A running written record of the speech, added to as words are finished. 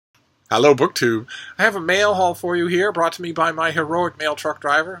Hello, BookTube. I have a mail haul for you here, brought to me by my heroic mail truck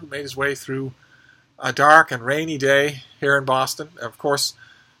driver who made his way through a dark and rainy day here in Boston. Of course,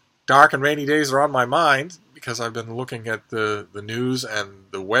 dark and rainy days are on my mind because I've been looking at the news and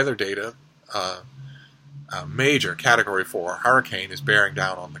the weather data. A major Category 4 hurricane is bearing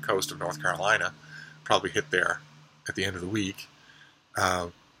down on the coast of North Carolina. Probably hit there at the end of the week.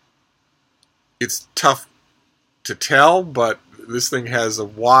 It's tough to tell, but this thing has a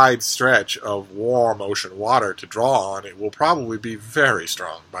wide stretch of warm ocean water to draw on. It will probably be very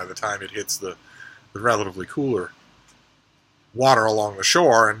strong by the time it hits the relatively cooler water along the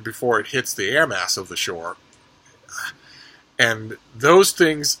shore and before it hits the air mass of the shore. And those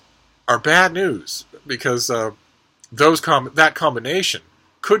things are bad news because that combination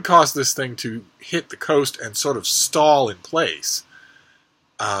could cause this thing to hit the coast and sort of stall in place,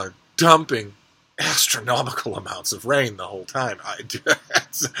 dumping astronomical amounts of rain the whole time.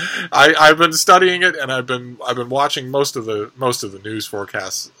 I've been studying it, and I've been watching most of the news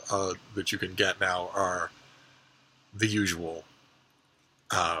forecasts that you can get now are the usual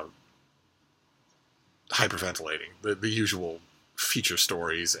hyperventilating, the usual feature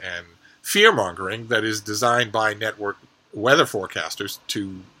stories and fear-mongering that is designed by network weather forecasters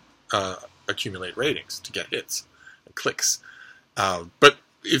to accumulate ratings, to get hits and clicks. But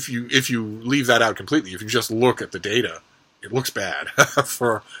if you leave that out completely, if you just look at the data, it looks bad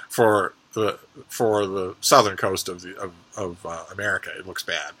for the southern coast of America. It looks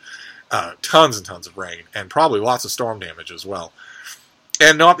bad. Tons and tons of rain, and probably lots of storm damage as well.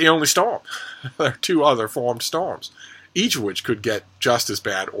 And not the only storm. There are two other formed storms, each of which could get just as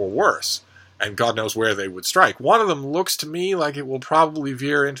bad or worse, and God knows where they would strike. One of them looks to me like it will probably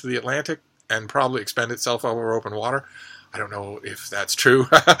veer into the Atlantic and probably expend itself over open water. I don't know if that's true.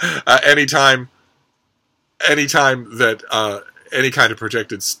 Anytime that any kind of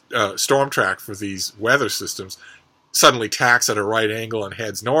projected storm track for these weather systems suddenly tacks at a right angle and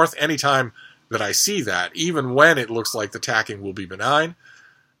heads north, anytime that I see that, even when it looks like the tacking will be benign,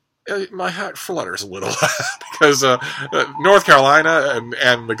 my heart flutters a little because North Carolina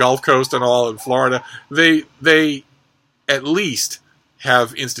and the Gulf Coast and all in Florida, they at least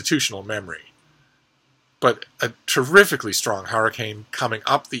have institutional memory. But a terrifically strong hurricane coming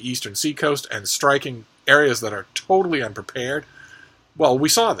up the eastern seacoast and striking areas that are totally unprepared. Well, we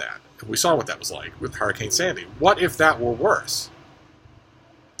saw that. We saw what that was like with Hurricane Sandy. What if that were worse?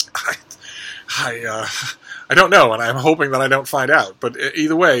 I don't know, and I'm hoping that I don't find out. But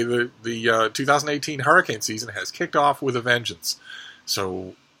either way, the 2018 hurricane season has kicked off with a vengeance.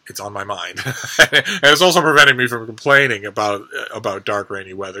 So it's on my mind. And it's also preventing me from complaining about dark,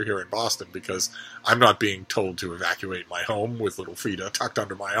 rainy weather here in Boston because I'm not being told to evacuate my home with little Frida tucked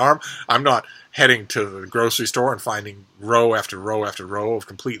under my arm. I'm not heading to the grocery store and finding row after row after row of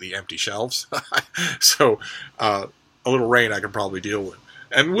completely empty shelves. So a little rain I can probably deal with.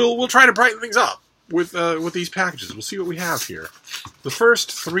 And we'll try to brighten things up with these packages. We'll see what we have here. The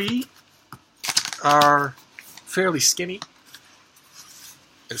first three are fairly skinny.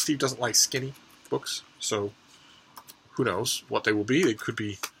 And Steve doesn't like skinny books, so who knows what they will be. They could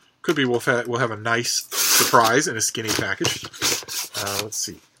be we'll have a nice surprise in a skinny package. Let's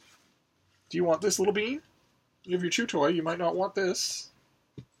see. Do you want this, little bean? You have your chew toy. You might not want this.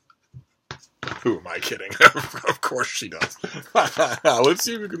 Who am I kidding? Of course she does. Let's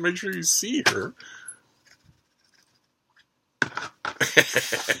see if we can make sure you see her.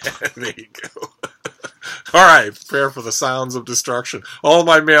 There you go. All right, prepare for the sounds of destruction. All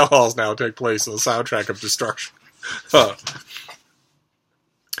my mail hauls now take place in the soundtrack of destruction.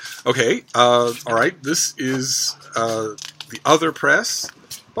 Okay, all right, this is the other press.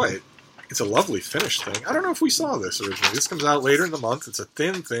 Boy, it's a lovely finished thing. I don't know if we saw this originally. This comes out later in the month. It's a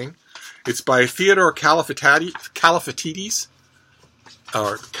thin thing. It's by Theodore Kallifatides.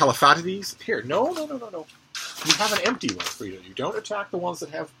 Or Kallifatides. Here, no. You have an empty one, Frida. You don't attack the ones that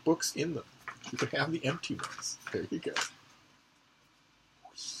have books in them. You can have the empty ones. There you go.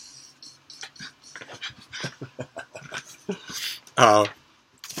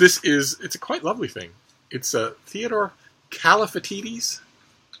 It's a quite lovely thing. It's Theodore Kallifatides.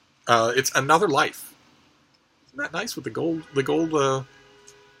 It's Another Life. Isn't that nice with the gold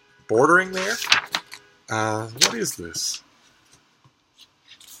bordering there? What is this?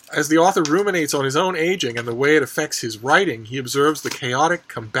 As the author ruminates on his own aging and the way it affects his writing, he observes the chaotic,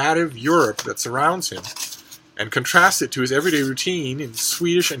 combative Europe that surrounds him and contrasts it to his everyday routine in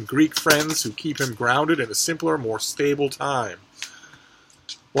Swedish and Greek friends who keep him grounded in a simpler, more stable time.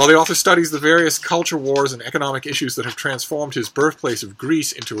 While the author studies the various culture wars and economic issues that have transformed his birthplace of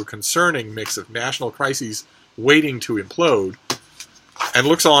Greece into a concerning mix of national crises waiting to implode, and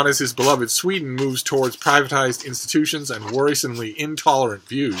looks on as his beloved Sweden moves towards privatized institutions and worrisomely intolerant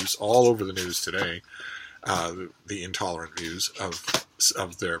views all over the news today. The intolerant views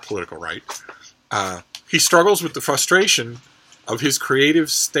of their political right. He struggles with the frustration of his creative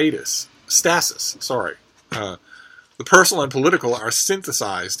stasis. The personal and political are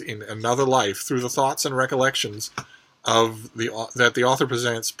synthesized in another life through the thoughts and recollections that the author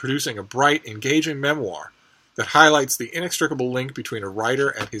presents, producing a bright, engaging memoir that highlights the inextricable link between a writer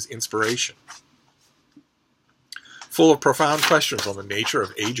and his inspiration. Full of profound questions on the nature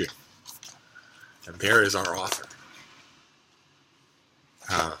of aging. And there is our author.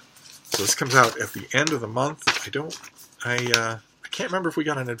 So this comes out at the end of the month. I can't remember if we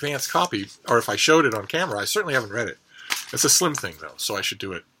got an advance copy or if I showed it on camera. I certainly haven't read it. It's a slim thing, though, so I should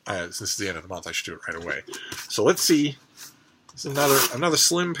do it. Since this is the end of the month, I should do it right away. So let's see. There's another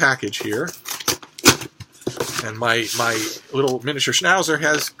slim package here. And my little miniature schnauzer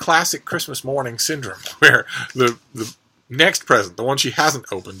has classic Christmas morning syndrome, where the next present, the one she hasn't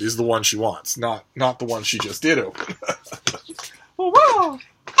opened, is the one she wants, not the one she just did open.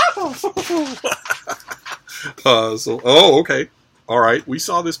 Okay. All right, we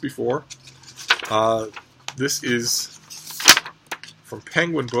saw this before. This is from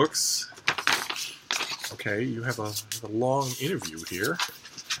Penguin Books. Okay, you have a long interview here.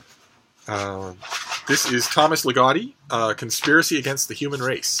 This is Thomas Ligotti, Conspiracy Against the Human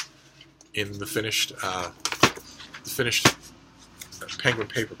Race, in the finished Penguin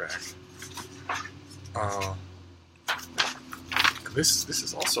paperback. This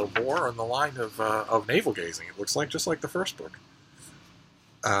is also more on the line of navel gazing. It looks like, just like the first book.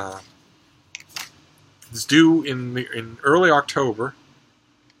 It's due in early October,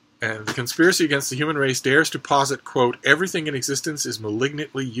 and the Conspiracy Against the Human Race dares to posit, quote, "Everything in existence is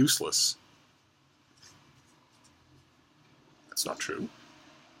malignantly useless." That's not true,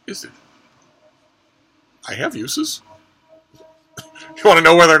 is it? I have uses. You want to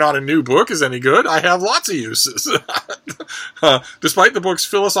know whether or not a new book is any good? I have lots of uses. Despite the book's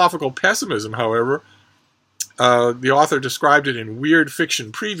philosophical pessimism, however, the author described it in Weird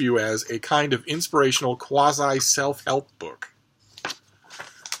Fiction Preview as a kind of inspirational quasi-self-help book.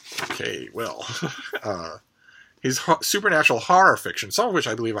 Okay, well, his supernatural horror fiction, some of which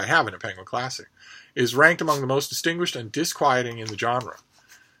I believe I have in a Penguin Classic, is ranked among the most distinguished and disquieting in the genre.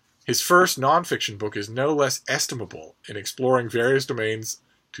 His first non-fiction book is no less estimable in exploring various domains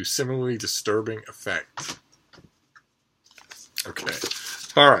to similarly disturbing effect. Okay,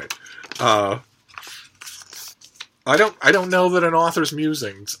 all right. I don't know that an author's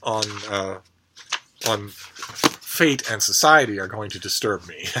musings on fate and society are going to disturb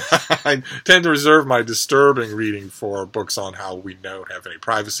me. I tend to reserve my disturbing reading for books on how we don't have any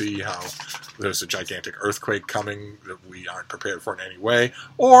privacy, how there's a gigantic earthquake coming that we aren't prepared for in any way,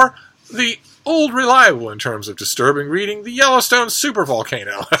 or the old reliable in terms of disturbing reading, the Yellowstone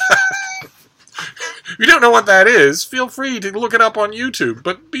supervolcano. If you don't know what that is, feel free to look it up on YouTube,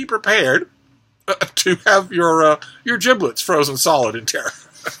 but be prepared to have your giblets frozen solid in terror.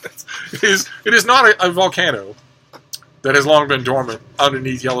 It is not a volcano that has long been dormant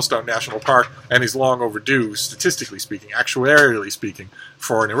underneath Yellowstone National Park and is long overdue, statistically speaking, actuarially speaking,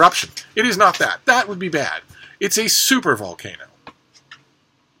 for an eruption. It is not that. That would be bad. It's a supervolcano.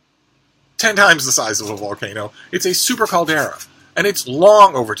 10 times the size of a volcano. It's a super caldera. And it's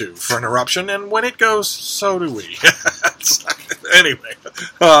long overdue for an eruption, and when it goes, so do we. Anyway,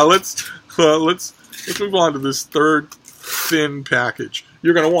 let's move on to this third thin package.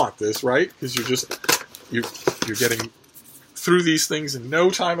 You're going to want this, right? Because you're getting through these things in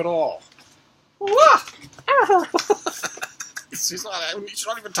no time at all. She's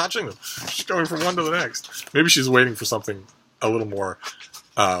not even touching them. She's going from one to the next. Maybe she's waiting for something a little more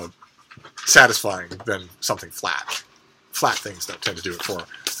satisfying than something flat. Flat things don't tend to do it for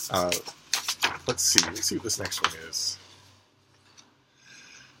her. Let's see what this next one is.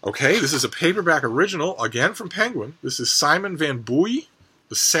 Okay, this is a paperback original, again from Penguin. This is Simon Van Booy,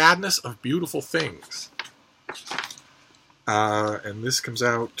 The Sadness of Beautiful Things. And this comes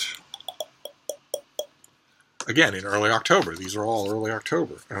out, again, in early October. These are all early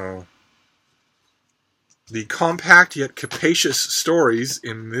October. The compact yet capacious stories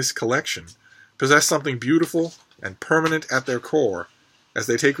in this collection possess something beautiful and permanent at their core, as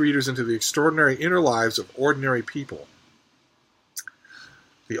they take readers into the extraordinary inner lives of ordinary people.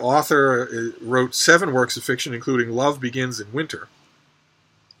 The author wrote 7 works of fiction, including Love Begins in Winter.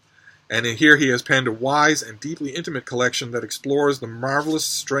 And in here he has penned a wise and deeply intimate collection that explores the marvelous,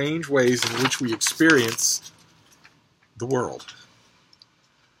 strange ways in which we experience the world.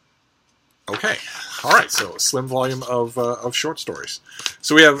 Okay. All right. So a slim volume of short stories.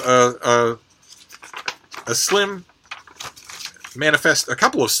 So we have a slim manifest, a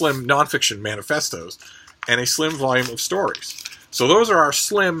couple of slim nonfiction manifestos, and a slim volume of stories. So those are our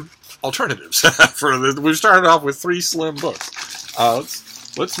slim alternatives. We've started off with 3 slim books.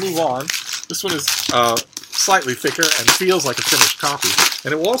 Let's move on. This one is slightly thicker and feels like a finished copy,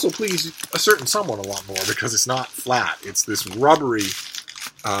 and it will also please a certain someone a lot more because it's not flat. It's this rubbery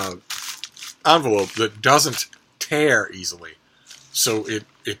envelope that doesn't tear easily, so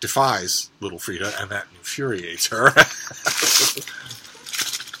it defies little Frida, and that infuriates her.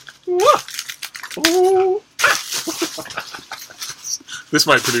 This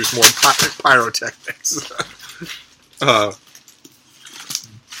might produce more pyrotechnics.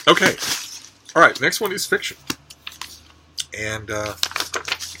 Okay. All right, next one is fiction. And I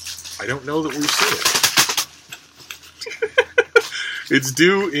don't know that we've seen it. It's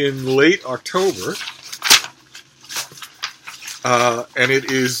due in late October. And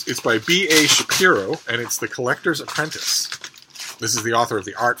it's by B.A. Shapiro, and it's The Collector's Apprentice. This is the author of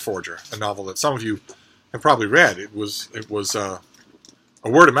The Art Forger, a novel that some of you have probably read. It was a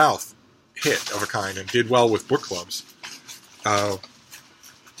word-of-mouth hit of a kind and did well with book clubs.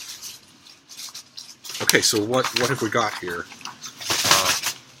 Okay, so what have we got here?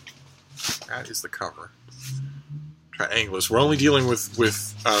 That is the cover. Triangulus. We're only dealing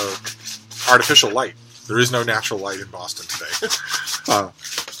with artificial light. There is no natural light in Boston today.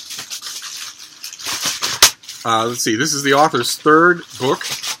 Let's see. This is the author's 3rd book.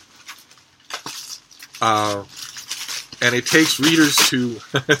 And it takes readers to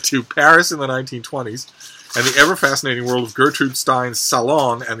Paris in the 1920s and the ever-fascinating world of Gertrude Stein's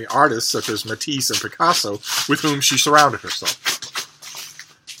salon and the artists such as Matisse and Picasso with whom she surrounded herself.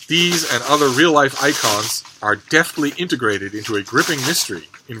 These and other real-life icons are deftly integrated into a gripping mystery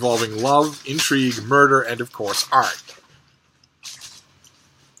involving love, intrigue, murder, and, of course, art.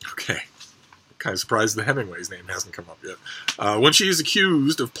 Okay. I'm kind of surprised the Hemingway's name hasn't come up yet. When she is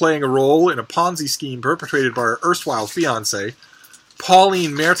accused of playing a role in a Ponzi scheme perpetrated by her erstwhile fiancé,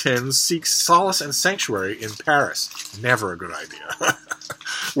 Pauline Mertens seeks solace and sanctuary in Paris. Never a good idea.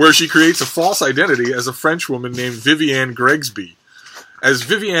 Where she creates a false identity as a Frenchwoman named Vivienne Gregsby. As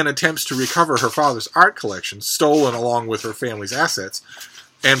Vivienne attempts to recover her father's art collection, stolen along with her family's assets,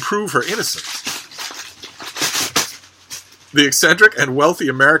 and prove her innocence. The eccentric and wealthy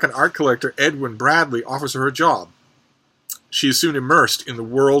American art collector Edwin Bradley offers her a job. She is soon immersed in the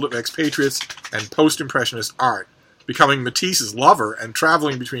world of expatriates and post-impressionist art, becoming Matisse's lover and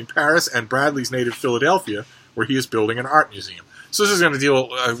traveling between Paris and Bradley's native Philadelphia, where he is building an art museum. So this is going to deal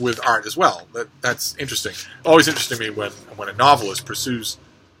with art as well. That's interesting. Always interesting to me when a novelist pursues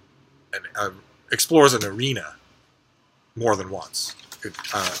explores an arena more than once.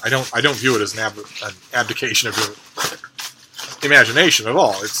 I don't view it as an abdication of your imagination at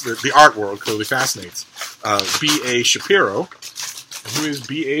all. It's the art world clearly fascinates. B.A. Shapiro. Who is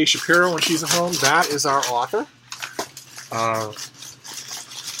B.A. Shapiro when she's at home? That is our author.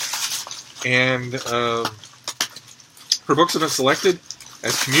 Her books have been selected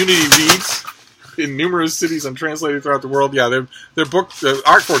as community reads in numerous cities and translated throughout the world. Yeah, their book, the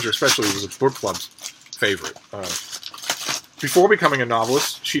Art Forger especially, was a book club's favorite. Before becoming a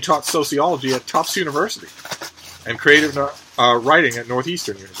novelist, she taught sociology at Tufts University and creative writing at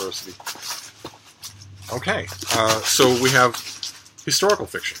Northeastern University. Okay, so we have historical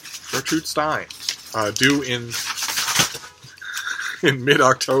fiction. Gertrude Stein, due in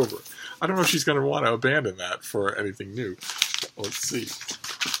mid-October. I don't know if she's going to want to abandon that for anything new. Let's see.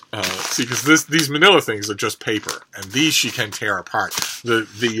 Because these manila things are just paper, and these she can tear apart.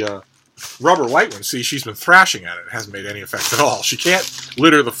 The rubber white one, see, she's been thrashing at it. It hasn't made any effect at all. She can't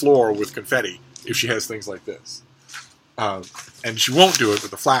litter the floor with confetti if she has things like this. And she won't do it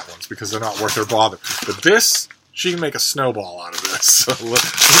with the flat ones because they're not worth her bother. But this, she can make a snowball out of this. So let's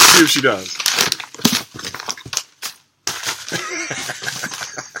see if she does.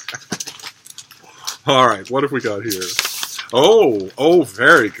 All right, what have we got here? Oh,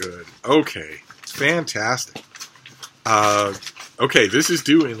 very good. Okay, fantastic. Okay, this is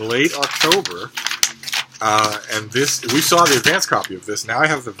due in late October, and we saw the advanced copy of this. Now I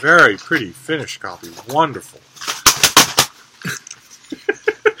have the very pretty finished copy. Wonderful.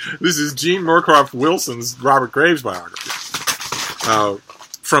 This is Jean Moorcroft Wilson's Robert Graves biography.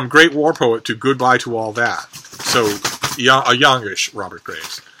 From Great War Poet to Goodbye to All That. So, a youngish Robert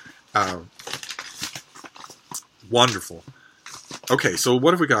Graves. Wonderful. Okay, so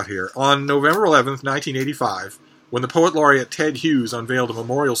what have we got here? On November 11th, 1985, when the Poet Laureate Ted Hughes unveiled a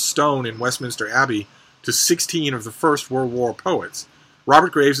memorial stone in Westminster Abbey to 16 of the First World War poets,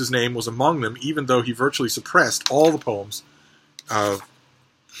 Robert Graves' name was among them, even though he virtually suppressed all the poems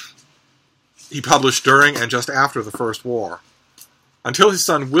he published during and just after the First War. Until his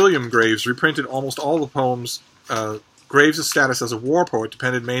son William Graves reprinted almost all the poems, Graves' status as a war poet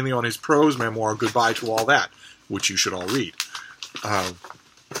depended mainly on his prose memoir, Goodbye to All That, which you should all read.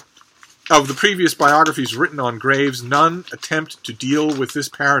 Of the previous biographies written on Graves, none attempt to deal with this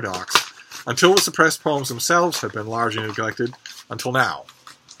paradox, until the suppressed poems themselves have been largely neglected until now.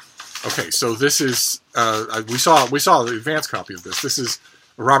 Okay, so this is, we saw the advance copy of this. This is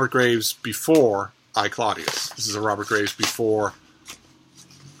Robert Graves before I, Claudius. This is a Robert Graves before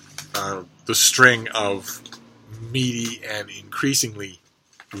the string of meaty and increasingly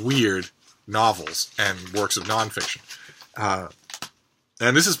weird novels and works of nonfiction.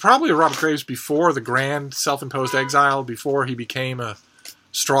 And this is probably a Robert Graves before the grand self-imposed exile, before he became a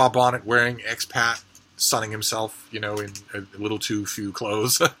straw bonnet-wearing expat, sunning himself, in a little too few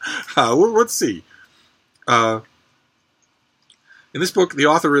clothes. Let's see. In this book, the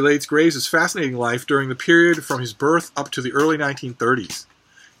author relates Graves' fascinating life during the period from his birth up to the early 1930s.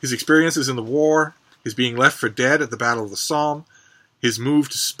 His experiences in the war, his being left for dead at the Battle of the Somme, his move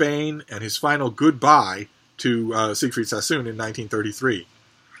to Spain, and his final goodbye to Siegfried Sassoon in 1933.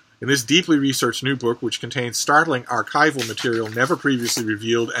 In this deeply researched new book, which contains startling archival material never previously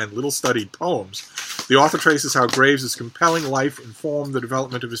revealed and little-studied poems, the author traces how Graves' compelling life informed the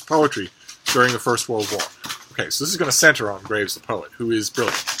development of his poetry during the First World War. Okay, so this is going to center on Graves the poet, who is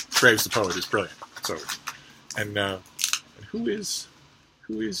brilliant. Graves the poet is brilliant. So, and who is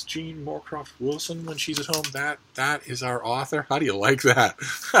Jean Moorcroft Wilson when she's at home? That is our author. How do you like that?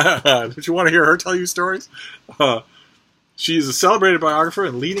 Did you want to hear her tell you stories? She is a celebrated biographer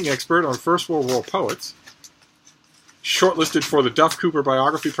and leading expert on First World War poets. Shortlisted for the Duff Cooper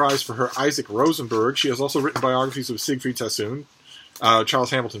Biography Prize for her Isaac Rosenberg, she has also written biographies of Siegfried Sassoon, Charles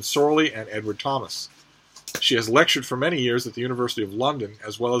Hamilton Sorley, and Edward Thomas. She has lectured for many years at the University of London,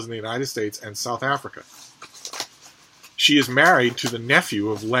 as well as in the United States and South Africa. She is married to the nephew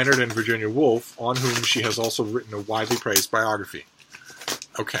of Leonard and Virginia Woolf, on whom she has also written a widely praised biography.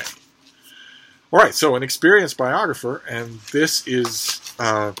 Okay. All right, so an experienced biographer, and this is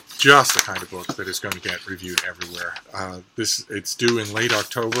just the kind of book that is going to get reviewed everywhere. It's due in late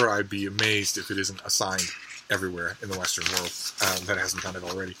October. I'd be amazed if it isn't assigned everywhere in the Western world that hasn't done it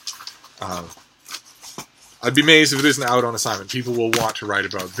already. I'd be amazed if it isn't out on assignment. People will want to write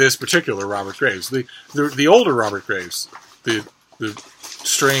about this particular Robert Graves. The older Robert Graves, the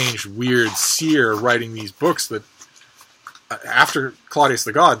strange, weird seer writing these books that after Claudius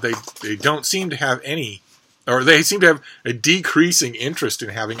the God, they don't seem to have any, or they seem to have a decreasing interest in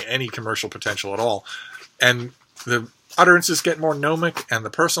having any commercial potential at all. And the utterances get more gnomic, and the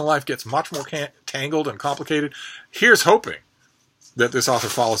personal life gets much more tangled and complicated. Here's hoping that this author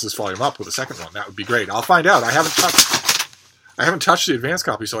follows this volume up with a second one. That would be great. I'll find out. I haven't touched the advance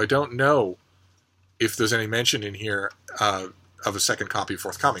copy, so I don't know if there's any mention in here of a second copy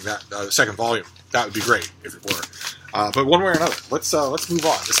forthcoming. That second volume. That would be great if it were. But one way or another, let's move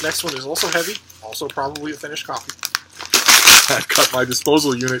on. This next one is also heavy, also probably a finished copy. I've got my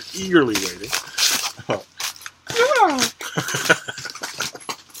disposal unit eagerly waiting.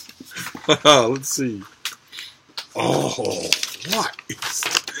 Let's see. Oh, what is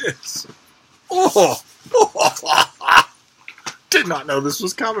this? Oh, did not know this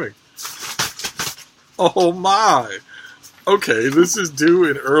was coming. Oh my. Okay, this is due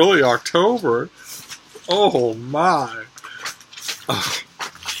in early October. Oh my.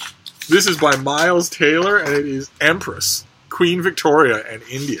 This is by Miles Taylor, and it is Empress, Queen Victoria and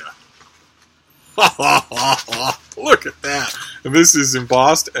India. Look at that. And this is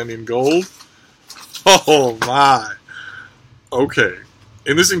embossed and in gold. Oh my. Okay.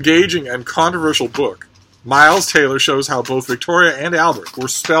 In this engaging and controversial book, Miles Taylor shows how both Victoria and Albert were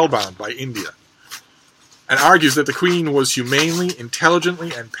spellbound by India, and argues that the Queen was humanely,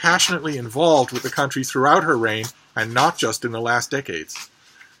 intelligently, and passionately involved with the country throughout her reign, and not just in the last decades.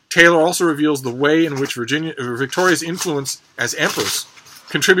 Taylor also reveals the way in which Victoria's influence as Empress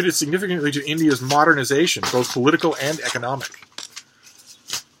contributed significantly to India's modernization, both political and economic.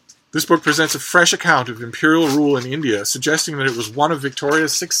 This book presents a fresh account of imperial rule in India, suggesting that it was one of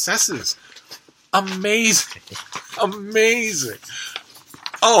Victoria's successes. Amazing. Amazing.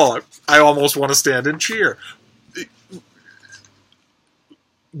 Oh, I almost want to stand and cheer.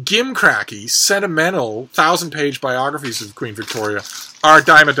 Gimcracky, sentimental, 1,000-page biographies of Queen Victoria are a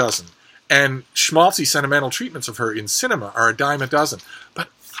dime a dozen. And schmaltzy sentimental treatments of her in cinema are a dime a dozen. But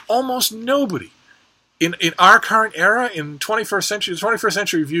almost nobody in our current era, in 21st century, the 21st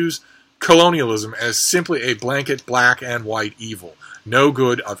century views colonialism as simply a blanket black and white evil. No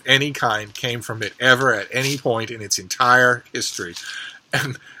good of any kind came from it ever at any point in its entire history.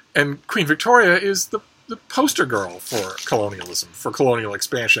 And Queen Victoria is the poster girl for colonialism, for colonial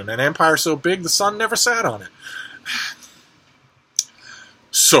expansion, an empire so big the sun never sat on it.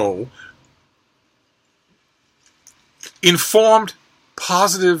 So, informed,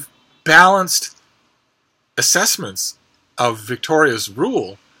 positive, balanced assessments of Victoria's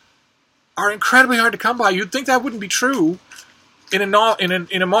rule are incredibly hard to come by. You'd think that wouldn't be true in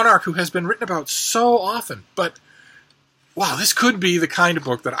a monarch who has been written about so often, but wow, this could be the kind of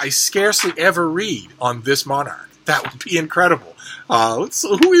book that I scarcely ever read on this monarch. That would be incredible.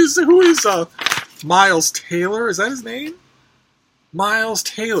 Who is Miles Taylor? Is that his name? Miles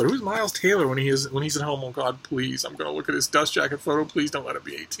Taylor. Who's Miles Taylor when he's at home? Oh God, please! I'm going to look at his dust jacket photo. Please don't let it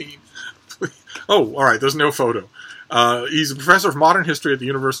be 18. Please. Oh, all right. There's no photo. He's a professor of modern history at the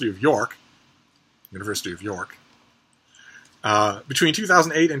University of York. Between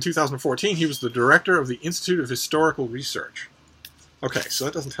 2008 and 2014, he was the director of the Institute of Historical Research. Okay, so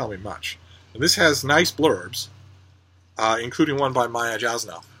that doesn't tell me much. And this has nice blurbs, including one by Maya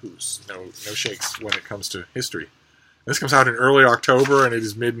Jasnoff, who's no shakes when it comes to history. This comes out in early October, and it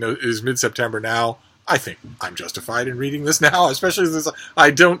is mid-September now. I think I'm justified in reading this now, especially since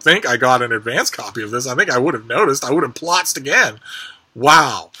I don't think I got an advance copy of this. I think I would have noticed. I would have plotzed again.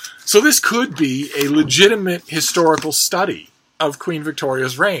 Wow. So this could be a legitimate historical study of Queen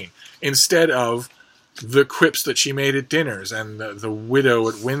Victoria's reign, instead of the quips that she made at dinners, and the widow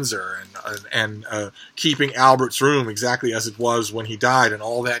at Windsor, and keeping Albert's room exactly as it was when he died, and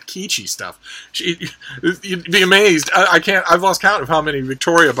all that kitschy stuff. You'd be amazed. I've lost count of how many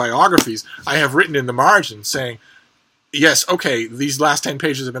Victoria biographies I have written in the margin saying, yes, okay, these last 10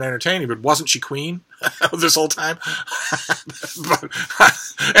 pages have been entertaining, but wasn't she queen this whole time?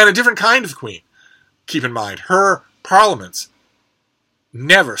 And a different kind of queen. Keep in mind, her parliaments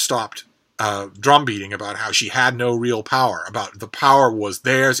never stopped drumbeating about how she had no real power, about the power was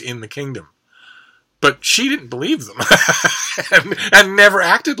theirs in the kingdom. But she didn't believe them, and never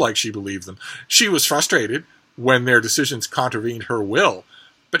acted like she believed them. She was frustrated when their decisions contravened her will,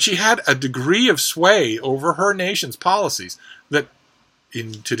 but she had a degree of sway over her nation's policies that,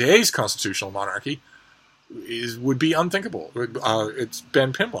 in today's constitutional monarchy, would be unthinkable. It's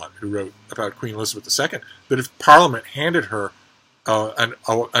Ben Pimlon who wrote about Queen Elizabeth II, that if Parliament handed her an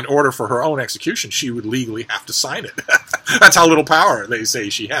order for her own execution, she would legally have to sign it. That's how little power they say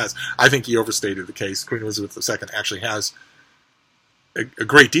she has. I think he overstated the case. Queen Elizabeth II actually has a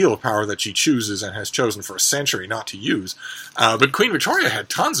great deal of power that she chooses and has chosen for a century not to use. But Queen Victoria had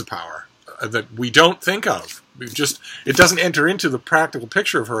tons of power that we don't think of. It doesn't enter into the practical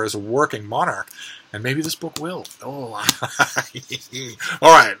picture of her as a working monarch. And maybe this book will. Oh,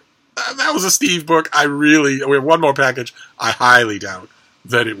 all right. That was a Steve book. We have one more package. I highly doubt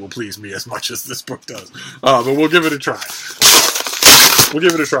that it will please me as much as this book does. But we'll give it a try. We'll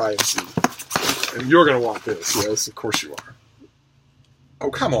give it a try and see. And you're going to want this. Yes, of course you are. Oh,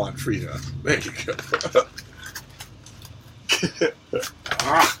 come on, Frida. There you go.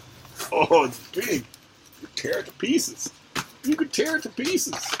 Oh, it's big. You could tear it to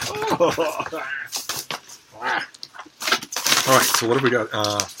pieces. Oh. All right, so what have we got?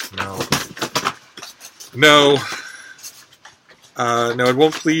 No, it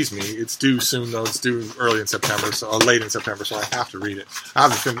won't please me. It's due soon, though. It's due early in September, late in September, so I have to read it. I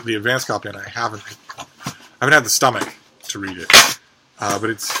haven't the advance copy, and I haven't had the stomach to read it.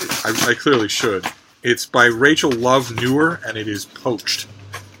 But I clearly should. It's by Rachel Love Newer, and it is Poached: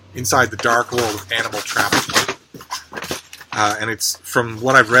 Inside the Dark World of Animal Trafficking. And it's, from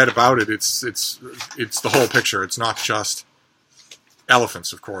what I've read about it, it's the whole picture. It's not just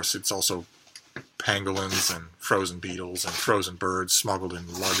elephants, of course. It's also pangolins and frozen beetles and frozen birds smuggled in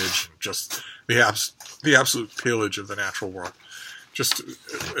luggage, and just the absolute pillage of the natural world. Just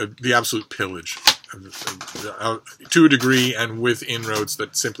the absolute pillage, to a degree, and with inroads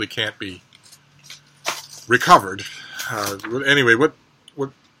that simply can't be recovered. Anyway, what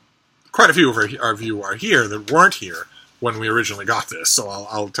quite a few of our view are here that weren't here when we originally got this, so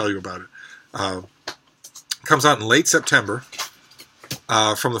I'll tell you about it. It comes out in late September.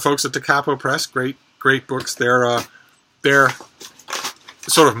 From the folks at Da Capo Press, great books. Their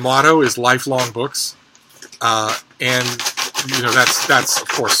sort of motto is lifelong books, and that's of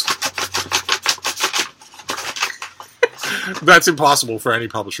course that's impossible for any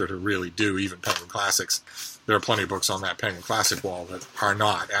publisher to really do. Even Penguin Classics, there are plenty of books on that Penguin Classic wall that are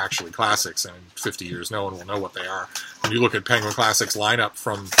not actually classics, and in 50 years, no one will know what they are. When you look at Penguin Classics lineup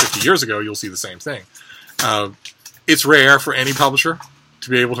from 50 years ago, you'll see the same thing. It's rare for any publisher to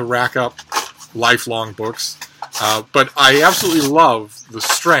be able to rack up lifelong books. But I absolutely love the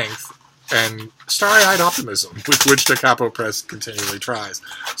strength and starry-eyed optimism with which Da Capo Press continually tries.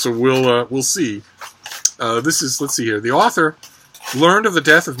 So we'll see. Let's see here. The author learned of the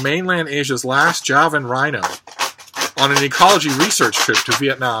death of mainland Asia's last Javan rhino on an ecology research trip to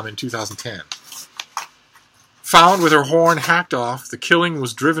Vietnam in 2010. Found with her horn hacked off, the killing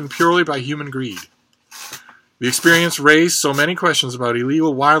was driven purely by human greed. The experience raised so many questions about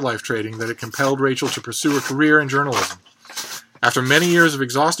illegal wildlife trading that it compelled Rachel to pursue a career in journalism. After many years of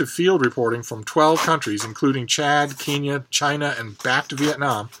exhaustive field reporting from 12 countries, including Chad, Kenya, China, and back to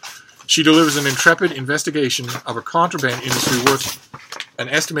Vietnam, she delivers an intrepid investigation of a contraband industry worth an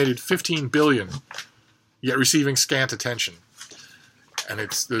estimated $15 billion, yet receiving scant attention. And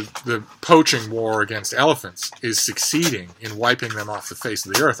it's the poaching war against elephants is succeeding in wiping them off the face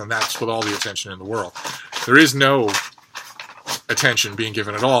of the earth, and that's with all the attention in the world. There is no attention being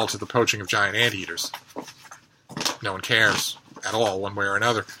given at all to the poaching of giant anteaters. No one cares at all, one way or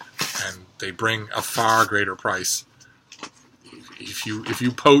another, and they bring a far greater price. If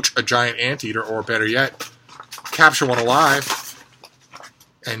you poach a giant anteater, or better yet, capture one alive,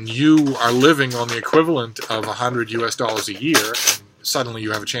 and you are living on the equivalent of $100 a year, and suddenly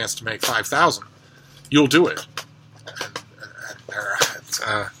you have a chance to make $5,000, you'll do it.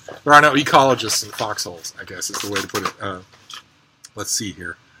 There are no ecologists in foxholes, I guess is the way to put it. Let's see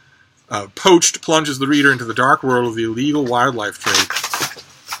here. Poached plunges the reader into the dark world of the illegal wildlife trade,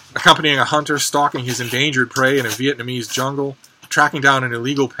 accompanying a hunter stalking his endangered prey in a Vietnamese jungle, tracking down an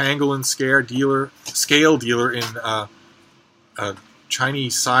illegal pangolin scale dealer in a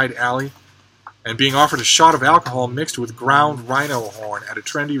Chinese side alley, and being offered a shot of alcohol mixed with ground rhino horn at a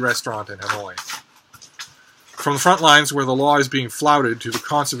trendy restaurant in Hanoi. From the front lines where the law is being flouted to the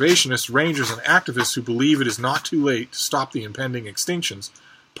conservationists, rangers, and activists who believe it is not too late to stop the impending extinctions,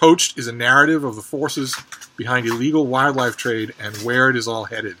 Poached is a narrative of the forces behind illegal wildlife trade and where it is all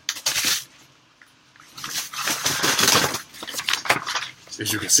headed.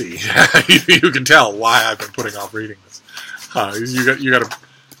 As you can see, you can tell why I've been putting off reading this. You got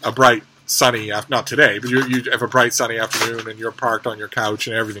a bright, sunny, not today, but you have a bright, sunny afternoon, and you're parked on your couch,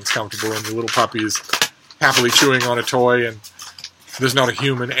 and everything's comfortable, and the little puppy is happily chewing on a toy, and there's not a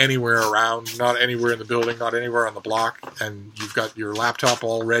human anywhere around, not anywhere in the building, not anywhere on the block, and you've got your laptop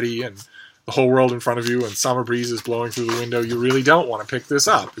all ready, and the whole world in front of you, and summer breeze is blowing through the window. You really don't want to pick this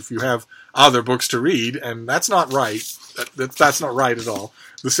up if you have other books to read, and that's not right. That's not right at all.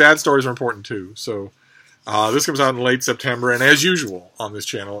 The sad stories are important too. So this comes out in late September, and as usual on this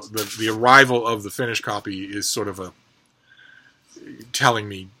channel, the arrival of the finished copy is sort of a telling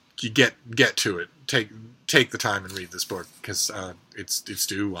me, you get to it. Take the time and read this book, because it's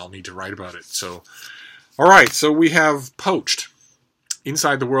due. I'll need to write about it. So, all right. So we have Poached,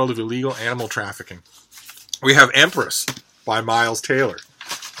 Inside the World of Illegal Animal Trafficking. We have Empress by Miles Taylor,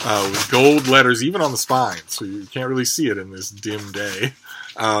 with gold letters even on the spine, so you can't really see it in this dim day,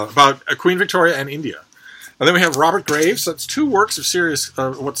 about Queen Victoria and India. And then we have Robert Graves. That's two works of serious,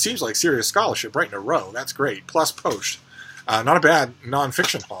 what seems like serious scholarship right in a row. That's great. Plus Poached. Not a bad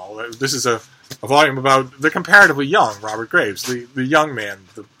nonfiction haul. This is a volume about the comparatively young Robert Graves, the young man,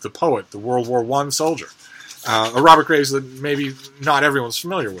 the poet, the World War I soldier. A Robert Graves that maybe not everyone's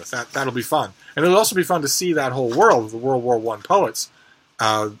familiar with. That'll be fun. And it'll also be fun to see that whole world of the World War I poets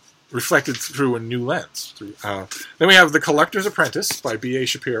reflected through a new lens. Then we have The Collector's Apprentice by B.A.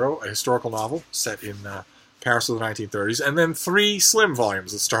 Shapiro, a historical novel set in Paris of the 1930s. And then three slim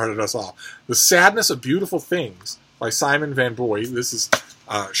volumes that started us off. The Sadness of Beautiful Things by Simon Van Boy. This is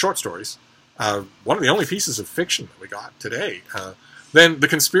short stories. One of the only pieces of fiction that we got today. Then The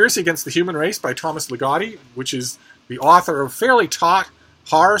Conspiracy Against the Human Race by Thomas Ligotti, which is the author of fairly taut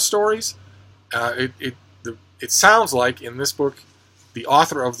horror stories. It sounds like in this book, the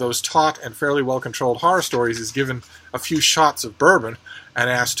author of those taut and fairly well-controlled horror stories is given a few shots of bourbon and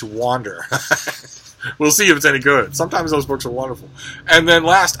asked to wander. We'll see if it's any good. Sometimes those books are wonderful. And then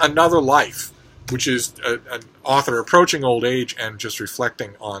last, Another Life, which is an author approaching old age and just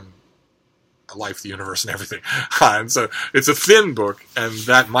reflecting on life, the universe, and everything. And so it's a thin book, and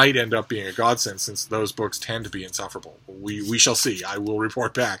that might end up being a godsend, since those books tend to be insufferable. We shall see. I will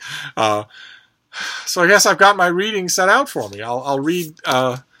report back. So I guess I've got my reading set out for me. I'll read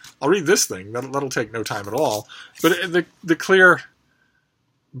this thing. That'll take no time at all. But the clear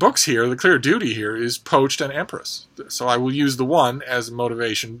books here, the clear duty here is Poached and Empress. So I will use the one as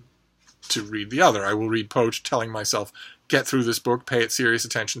motivation to read the other. I will read Poached, telling myself, get through this book, pay it serious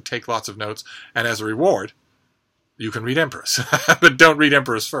attention, take lots of notes, and as a reward, you can read Empress. But don't read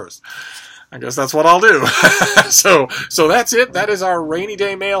Empress first. I guess that's what I'll do. So that's it. That is our rainy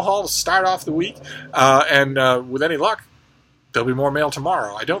day mail haul to start off the week. And with any luck, there'll be more mail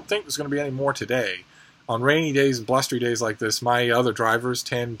tomorrow. I don't think there's going to be any more today. On rainy days and blustery days like this, my other drivers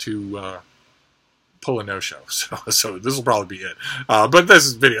tend to pull a no-show. So this will probably be it. But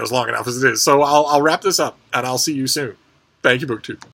this video is long enough as it is. So I'll wrap this up, and I'll see you soon. Thank you, BookTube.